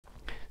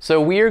So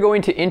we are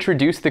going to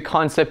introduce the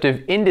concept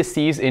of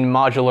indices in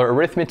modular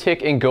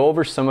arithmetic and go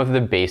over some of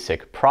the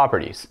basic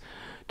properties.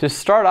 To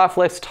start off,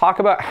 let's talk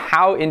about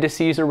how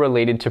indices are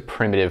related to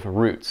primitive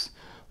roots.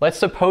 Let's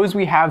suppose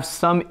we have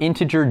some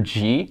integer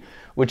g,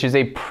 which is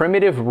a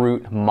primitive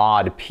root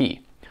mod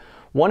p.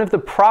 One of the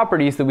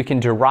properties that we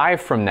can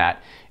derive from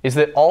that is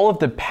that all of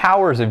the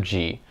powers of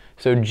g,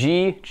 so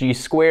g, g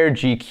squared,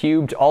 g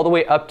cubed, all the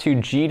way up to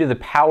g to the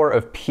power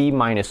of p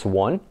minus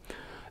 1,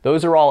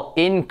 those are all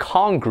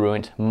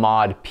incongruent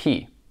mod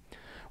p.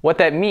 What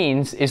that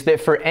means is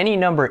that for any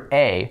number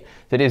a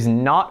that is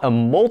not a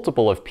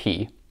multiple of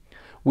p,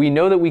 we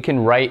know that we can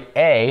write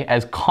a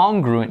as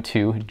congruent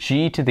to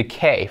g to the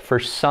k for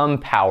some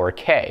power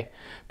k,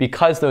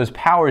 because those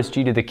powers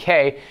g to the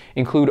k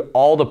include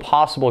all the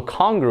possible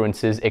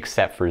congruences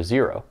except for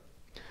 0.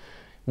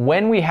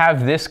 When we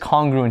have this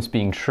congruence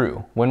being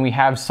true, when we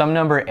have some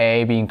number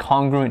a being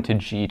congruent to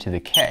g to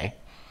the k,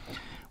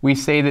 we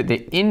say that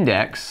the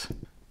index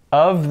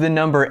of the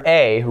number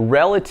a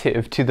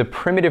relative to the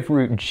primitive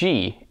root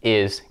g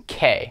is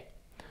k.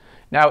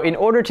 Now, in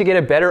order to get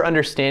a better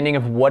understanding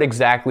of what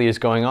exactly is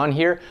going on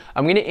here,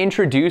 I'm going to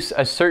introduce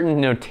a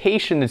certain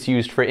notation that's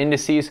used for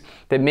indices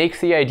that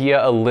makes the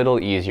idea a little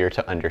easier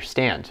to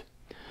understand.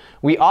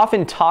 We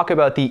often talk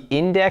about the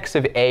index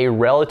of a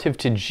relative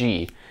to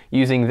g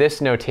using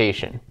this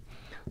notation: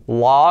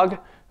 log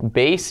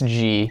base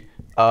g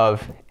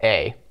of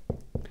a.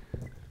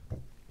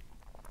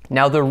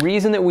 Now, the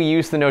reason that we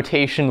use the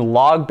notation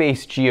log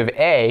base g of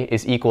a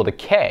is equal to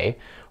k,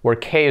 where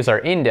k is our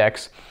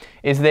index,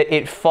 is that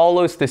it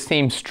follows the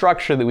same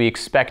structure that we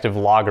expect of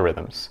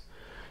logarithms.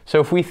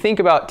 So if we think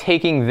about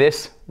taking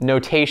this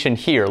notation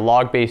here,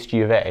 log base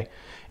g of a,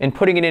 and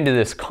putting it into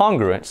this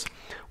congruence,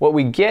 what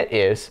we get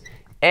is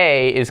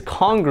a is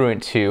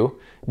congruent to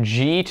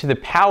g to the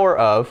power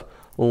of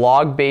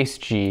log base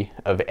g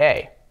of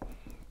a,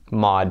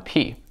 mod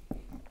p.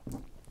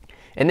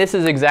 And this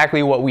is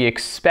exactly what we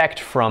expect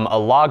from a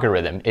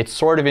logarithm. It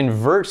sort of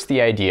inverts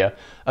the idea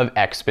of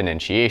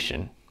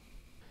exponentiation.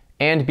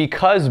 And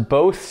because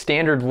both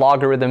standard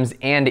logarithms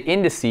and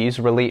indices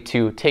relate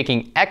to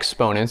taking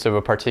exponents of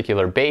a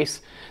particular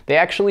base, they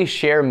actually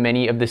share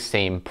many of the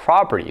same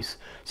properties.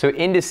 So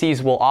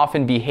indices will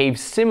often behave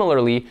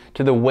similarly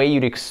to the way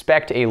you'd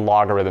expect a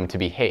logarithm to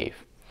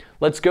behave.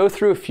 Let's go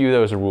through a few of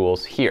those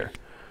rules here.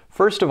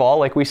 First of all,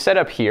 like we set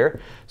up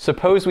here,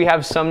 suppose we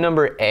have some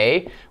number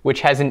a which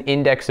has an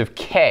index of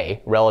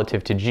k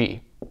relative to g.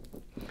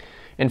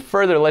 And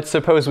further, let's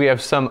suppose we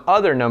have some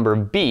other number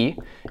b,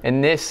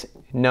 and this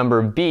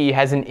number b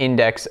has an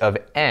index of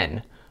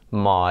n,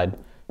 mod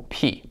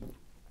p.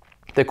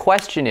 The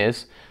question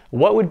is,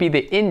 what would be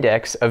the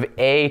index of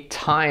a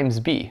times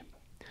b?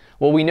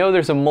 Well, we know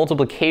there's a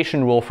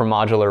multiplication rule for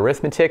modular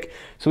arithmetic,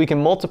 so we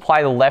can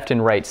multiply the left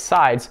and right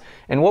sides,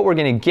 and what we're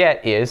going to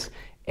get is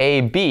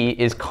ab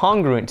is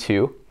congruent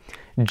to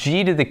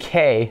g to the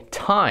k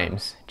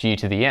times g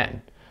to the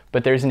n.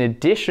 But there's an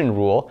addition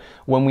rule.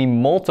 When we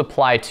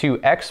multiply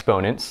two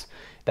exponents,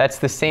 that's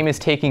the same as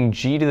taking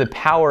g to the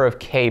power of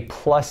k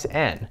plus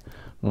n,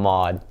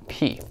 mod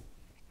p.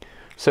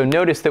 So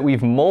notice that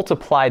we've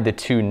multiplied the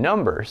two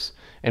numbers,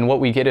 and what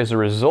we get as a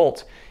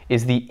result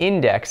is the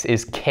index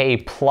is k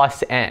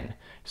plus n.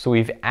 So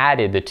we've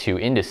added the two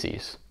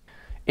indices.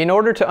 In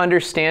order to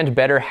understand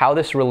better how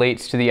this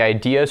relates to the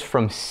ideas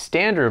from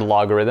standard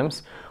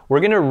logarithms, we're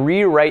going to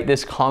rewrite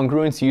this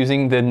congruence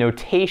using the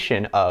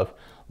notation of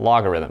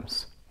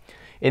logarithms.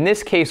 In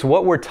this case,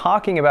 what we're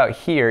talking about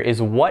here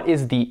is what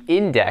is the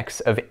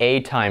index of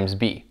a times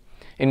b.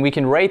 And we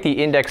can write the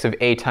index of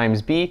a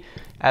times b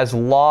as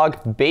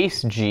log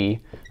base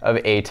g of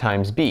a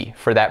times b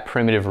for that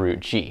primitive root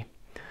g.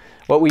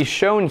 What we've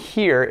shown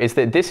here is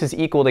that this is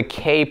equal to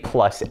k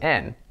plus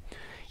n.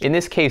 In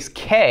this case,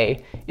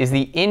 k is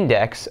the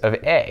index of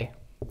a,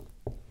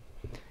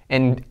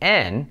 and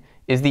n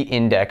is the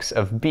index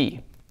of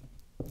b.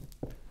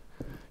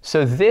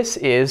 So this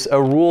is a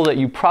rule that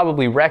you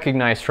probably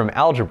recognize from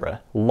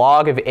algebra.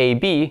 Log of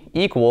ab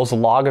equals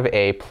log of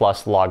a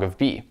plus log of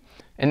b.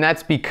 And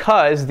that's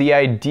because the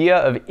idea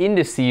of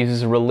indices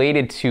is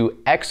related to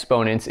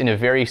exponents in a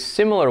very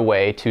similar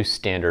way to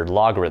standard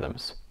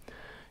logarithms.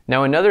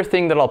 Now, another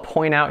thing that I'll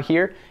point out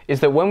here is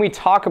that when we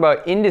talk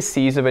about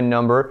indices of a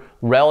number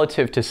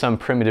relative to some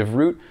primitive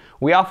root,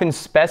 we often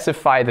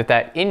specify that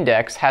that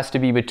index has to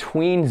be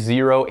between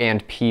 0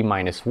 and p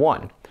minus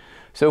 1.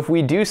 So if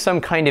we do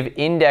some kind of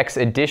index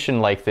addition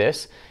like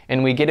this,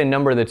 and we get a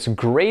number that's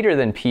greater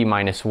than p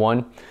minus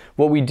 1,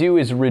 what we do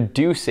is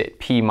reduce it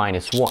p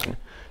minus 1.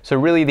 So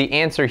really the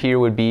answer here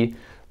would be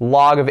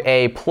log of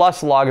a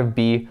plus log of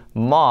b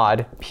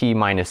mod p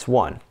minus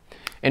 1.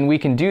 And we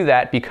can do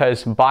that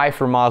because by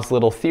Fermat's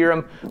little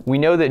theorem, we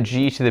know that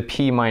g to the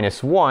p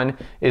minus 1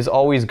 is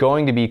always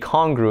going to be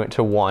congruent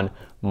to 1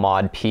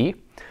 mod p.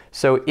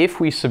 So if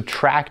we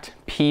subtract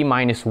p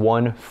minus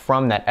 1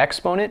 from that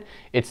exponent,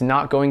 it's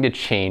not going to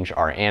change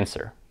our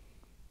answer.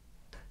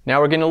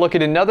 Now we're going to look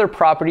at another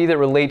property that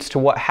relates to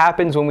what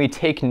happens when we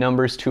take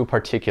numbers to a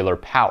particular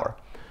power.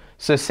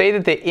 So say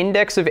that the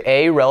index of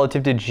a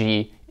relative to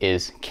g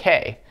is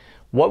k.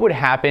 What would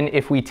happen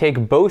if we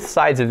take both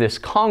sides of this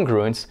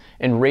congruence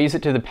and raise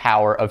it to the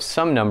power of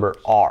some number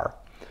r?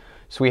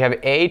 So we have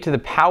a to the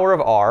power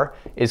of r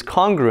is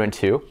congruent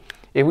to,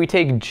 if we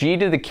take g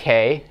to the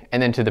k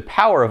and then to the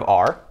power of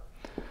r,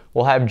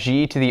 we'll have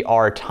g to the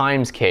r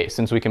times k,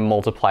 since we can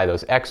multiply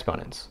those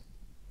exponents.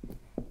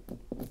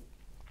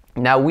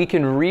 Now we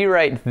can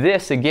rewrite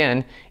this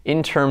again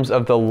in terms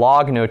of the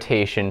log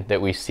notation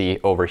that we see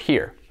over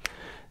here.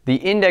 The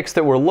index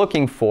that we're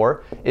looking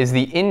for is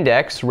the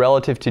index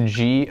relative to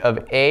g of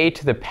a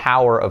to the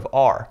power of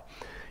r.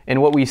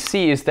 And what we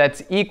see is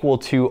that's equal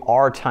to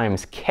r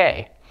times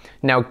k.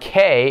 Now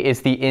k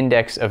is the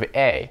index of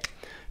a.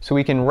 So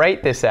we can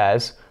write this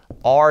as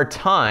r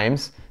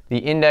times the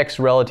index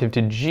relative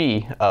to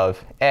g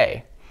of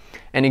a.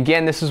 And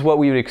again, this is what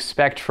we would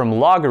expect from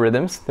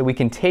logarithms, that we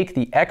can take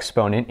the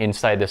exponent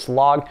inside this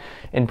log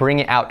and bring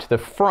it out to the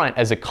front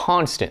as a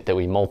constant that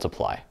we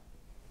multiply.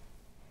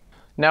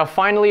 Now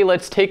finally,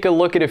 let's take a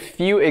look at a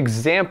few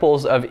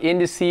examples of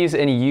indices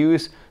and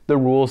use the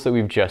rules that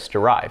we've just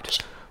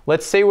derived.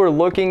 Let's say we're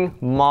looking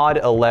mod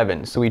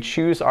 11. So we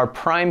choose our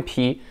prime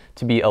p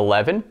to be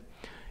 11.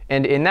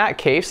 And in that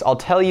case, I'll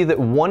tell you that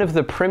one of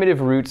the primitive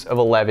roots of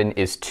 11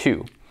 is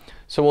 2.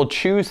 So we'll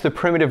choose the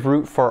primitive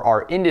root for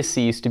our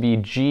indices to be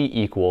g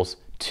equals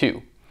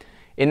 2.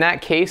 In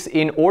that case,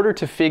 in order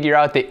to figure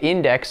out the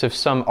index of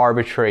some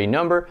arbitrary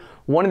number,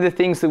 one of the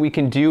things that we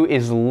can do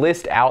is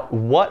list out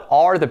what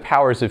are the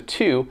powers of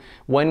 2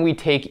 when we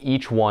take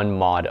each one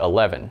mod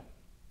 11.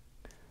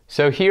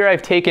 So here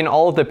I've taken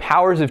all of the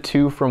powers of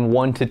 2 from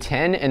 1 to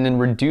 10 and then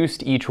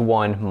reduced each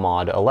one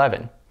mod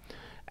 11.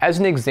 As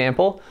an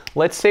example,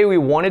 let's say we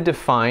wanted to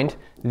find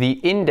the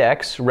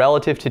index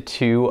relative to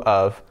 2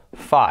 of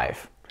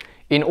 5.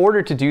 In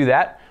order to do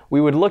that, we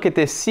would look at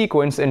this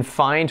sequence and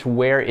find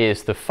where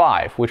is the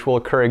 5, which will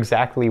occur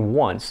exactly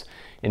once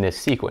in this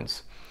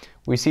sequence.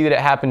 We see that it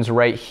happens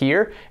right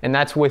here, and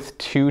that's with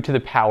 2 to the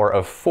power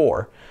of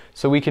 4.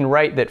 So we can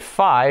write that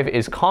 5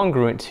 is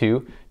congruent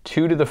to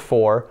 2 to the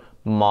 4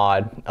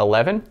 mod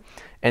 11,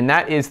 and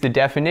that is the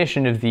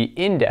definition of the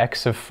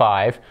index of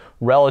 5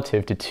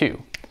 relative to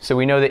 2. So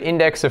we know the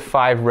index of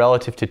 5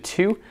 relative to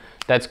 2,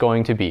 that's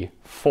going to be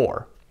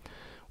 4.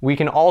 We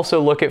can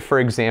also look at, for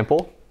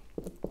example,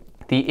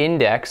 the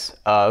index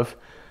of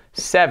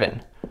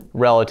 7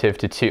 relative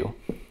to 2.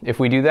 If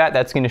we do that,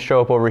 that's going to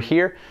show up over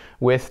here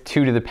with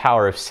 2 to the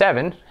power of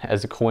 7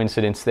 as a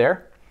coincidence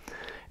there.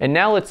 And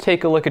now let's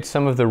take a look at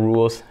some of the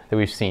rules that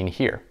we've seen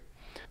here.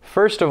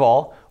 First of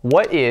all,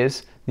 what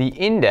is the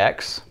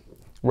index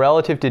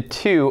relative to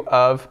 2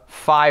 of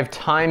 5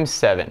 times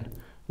 7,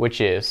 which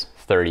is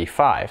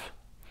 35?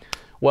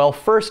 Well,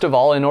 first of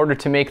all, in order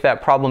to make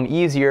that problem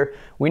easier,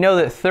 we know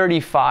that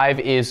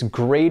 35 is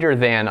greater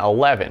than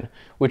 11,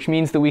 which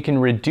means that we can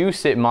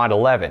reduce it mod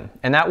 11,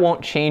 and that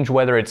won't change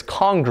whether it's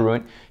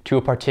congruent to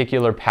a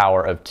particular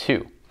power of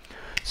 2.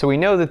 So we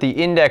know that the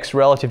index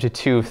relative to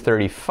 2 of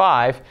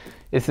 35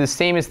 is the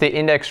same as the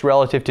index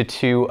relative to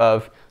 2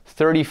 of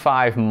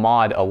 35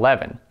 mod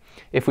 11.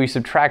 If we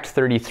subtract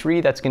 33,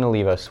 that's going to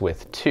leave us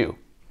with 2.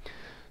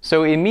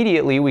 So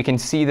immediately we can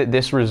see that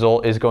this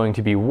result is going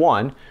to be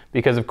 1,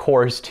 because of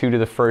course 2 to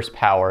the first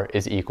power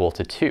is equal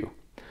to 2.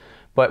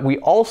 But we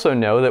also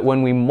know that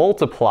when we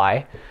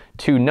multiply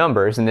two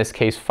numbers, in this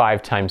case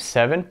 5 times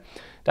 7,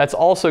 that's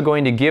also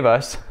going to give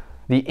us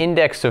the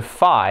index of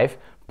 5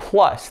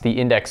 plus the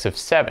index of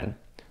 7.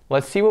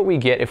 Let's see what we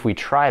get if we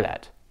try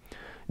that.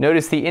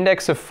 Notice the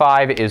index of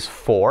 5 is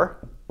 4,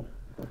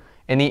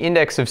 and the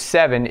index of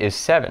 7 is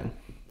 7.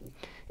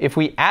 If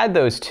we add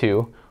those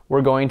two,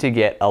 we're going to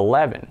get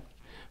 11.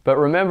 But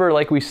remember,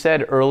 like we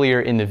said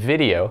earlier in the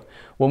video,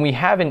 when we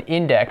have an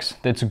index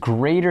that's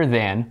greater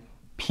than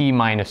p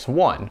minus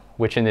 1,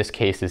 which in this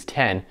case is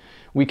 10,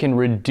 we can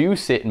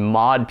reduce it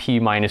mod p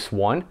minus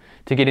 1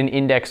 to get an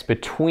index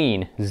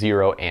between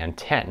 0 and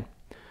 10.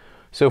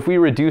 So if we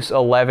reduce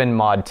 11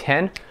 mod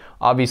 10,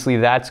 obviously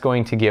that's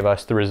going to give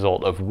us the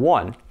result of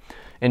 1.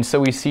 And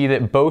so we see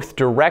that both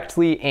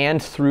directly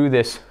and through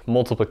this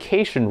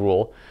multiplication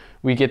rule,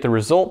 we get the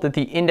result that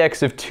the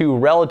index of 2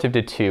 relative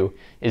to 2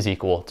 is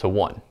equal to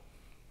 1.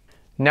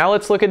 Now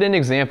let's look at an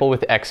example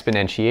with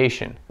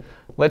exponentiation.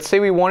 Let's say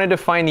we wanted to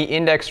find the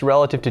index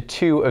relative to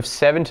 2 of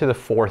 7 to the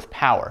 4th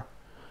power.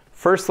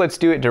 First, let's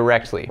do it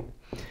directly.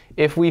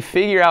 If we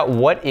figure out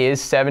what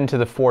is 7 to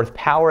the 4th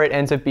power, it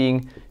ends up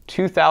being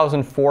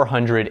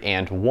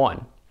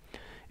 2,401.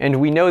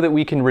 And we know that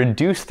we can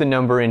reduce the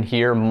number in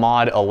here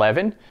mod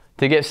 11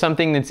 to get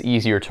something that's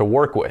easier to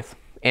work with.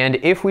 And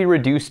if we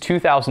reduce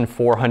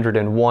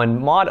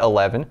 2,401 mod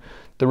 11,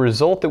 the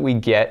result that we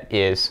get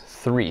is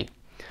 3.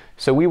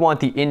 So we want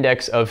the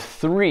index of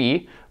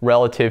 3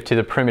 relative to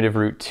the primitive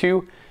root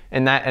 2,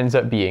 and that ends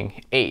up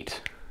being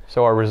 8.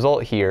 So our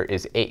result here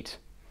is 8.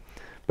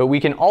 But we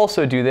can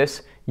also do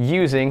this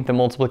using the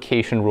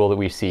multiplication rule that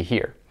we see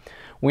here.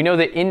 We know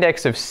the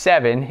index of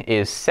 7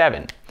 is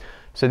 7.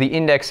 So the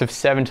index of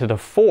 7 to the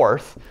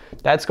 4th,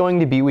 that's going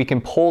to be, we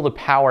can pull the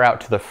power out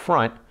to the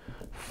front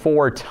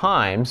 4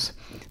 times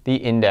the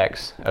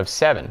index of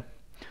 7.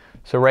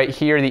 So right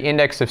here, the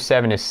index of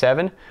 7 is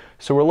 7.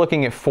 So we're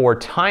looking at 4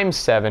 times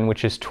 7,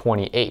 which is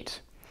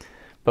 28.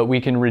 But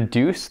we can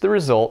reduce the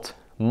result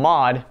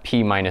mod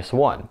p minus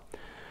 1.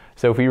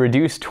 So if we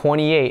reduce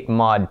 28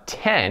 mod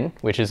 10,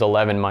 which is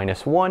 11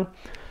 minus 1,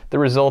 the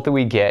result that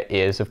we get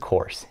is, of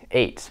course,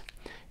 8.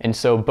 And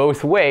so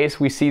both ways,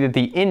 we see that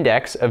the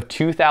index of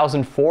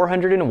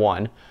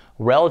 2401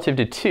 relative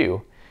to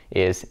 2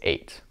 is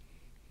 8.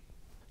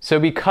 So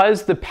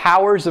because the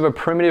powers of a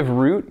primitive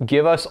root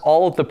give us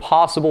all of the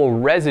possible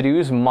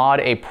residues mod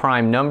a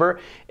prime number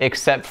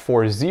except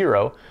for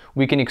 0,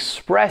 we can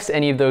express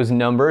any of those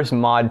numbers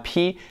mod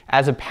p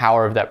as a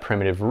power of that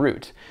primitive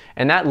root.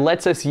 And that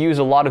lets us use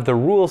a lot of the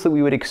rules that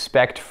we would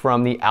expect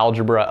from the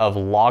algebra of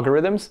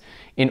logarithms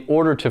in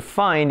order to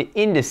find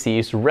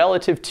indices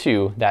relative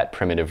to that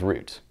primitive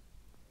root.